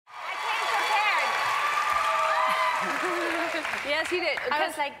Yes, you did. I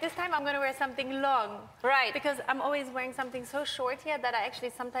was like, this time I'm going to wear something long. Right. Because I'm always wearing something so short here that I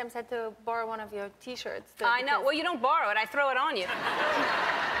actually sometimes had to borrow one of your T-shirts. I know. Well, you don't borrow it. I throw it on you.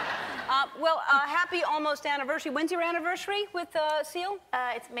 Happy almost anniversary. When's your anniversary with Seal?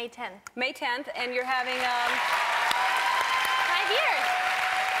 It's May 10th. May 10th, and you're having... 5 years.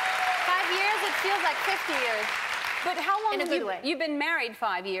 5 years, it feels like 50 years. But how long in a good way. You've been married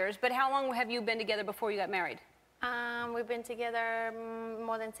 5 years, but how long have you been together before you got married? We've been together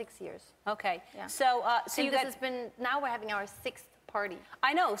more than 6 years. Okay. Yeah. So now we're having our 6th party.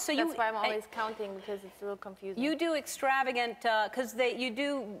 I know. So that's why I'm always counting, because it's a little confusing. You do extravagant, because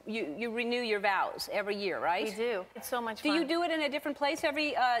you renew your vows every year, right? We do. It's so much fun. Do you do it in a different place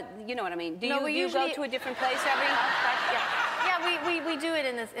every? You know what I mean? Do no, you go to a different place every? Yeah, we do it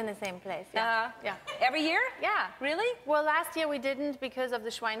in the same place. Yeah. Yeah. Every year? Yeah. Really? Well, last year we didn't because of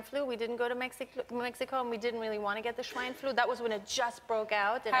the swine flu. We didn't go to Mexico, and we didn't really want to get the swine flu. That was when it just broke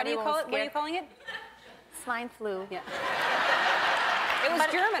out. And how do you call it? What are you calling it? Swine flu. Yeah. It was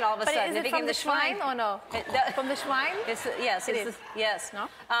German all of a sudden. Is it from the swine or no? From the swine? Yes. It is. Yes. No?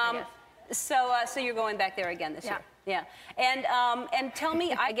 So you're going back there again this year? Yeah. And tell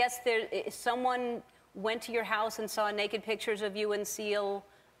me, I guess someone went to your house and saw naked pictures of you and Seal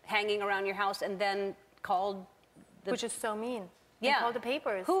hanging around your house, and then called the... Which is so mean. Yeah. Called the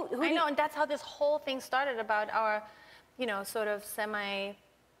papers. Who I know, and that's how this whole thing started, about our, sort of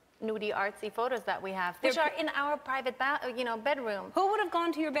semi-nudie, artsy photos that we have, which are in our private, bedroom. Who would have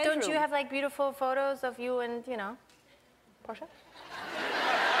gone to your bedroom? Don't you have, like, beautiful photos of you and, Portia?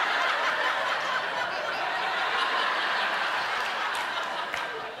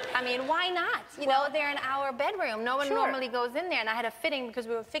 I mean, why not? They're in our bedroom. No one normally goes in there. And I had a fitting because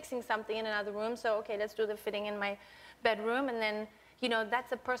we were fixing something in another room. So, okay, let's do the fitting in my bedroom. And then,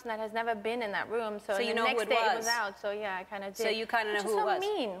 that's a person that has never been in that room. So you the know next who it day was. it was out. So, yeah, I kind of did. So you kind of know who it was. Which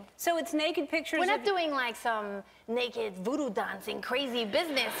is so mean. So it's naked pictures We're not doing, like, some naked voodoo dancing crazy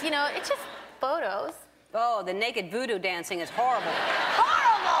business. It's just photos. Oh, the naked voodoo dancing is horrible. Horrible!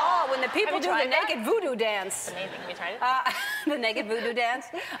 Oh, when the people do the naked voodoo dance. It's amazing. Have you tried it? The naked voodoo dance?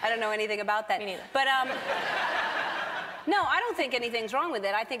 I don't know anything about that. Me neither. But, no, I don't think anything's wrong with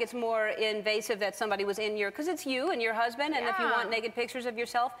it. I think it's more invasive that somebody was in your... Because it's you and your husband, and if you want naked pictures of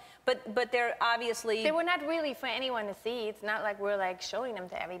yourself, but they're obviously... They were not really for anyone to see. It's not like we're, like, showing them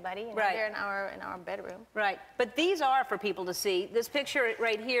to everybody. Right. They're in our bedroom. Right. But these are for people to see. This picture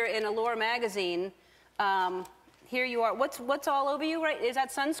right here in Allure magazine... here you are. What's all over you, right? Is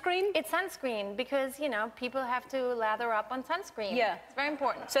that sunscreen? It's sunscreen because, people have to lather up on sunscreen. Yeah. It's very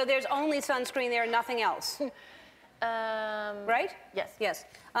important. So there's only sunscreen there, nothing else. Right? Yes. Yes.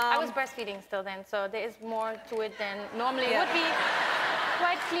 I was breastfeeding still then, so there is more to it than normally would be.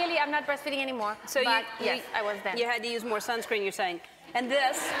 Quite clearly, I'm not breastfeeding anymore. So yes, I was then. You had to use more sunscreen, you're saying. And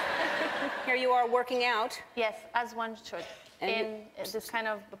this, here you are working out. Yes, as one should. In this kind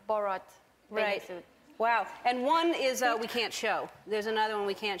of Borat bathing suit. Wow. And one is we can't show. There's another one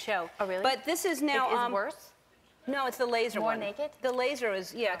we can't show. Oh, really? But this is now... It is worse? No, it's the laser one. More naked? The laser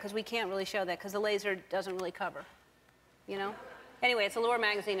is, because we can't really show that, because the laser doesn't really cover. Anyway, it's Allure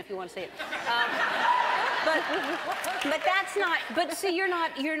magazine if you want to see it. But that's not... But see, you're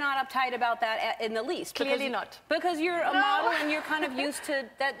not uptight about that in the least. Clearly not. Because you're a model and you're kind of used to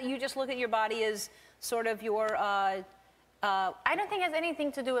that. You just look at your body as sort of your... I don't think it has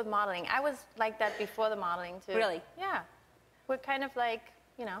anything to do with modeling. I was like that before the modeling, too. Really? Yeah. We're kind of like,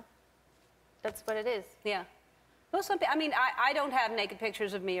 that's what it is. Yeah. Well, I don't have naked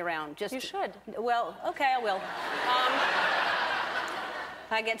pictures of me around. Just you should. Well, okay, I will.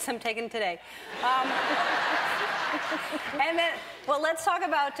 I get some taken today. And then, well, let's talk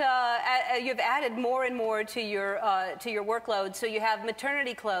about, you've added more and more to your workload. So you have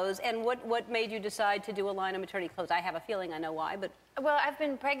maternity clothes, and what made you decide to do a line of maternity clothes? I have a feeling I know why, but... Well, I've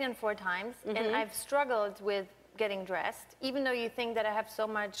been pregnant 4 times, and I've struggled with getting dressed, even though you think that I have so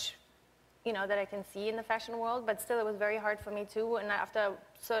much, that I can see in the fashion world, but still it was very hard for me too, and after a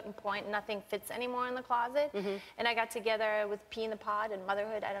certain point, nothing fits anymore in the closet. And I got together with Pea in the Pod and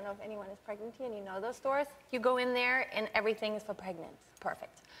Motherhood. I don't know if anyone is pregnant here and you know those stores. You go in there and everything is for pregnant.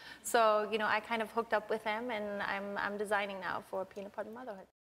 Perfect. So, I kind of hooked up with them, and I'm designing now for Pea in the Pod and Motherhood.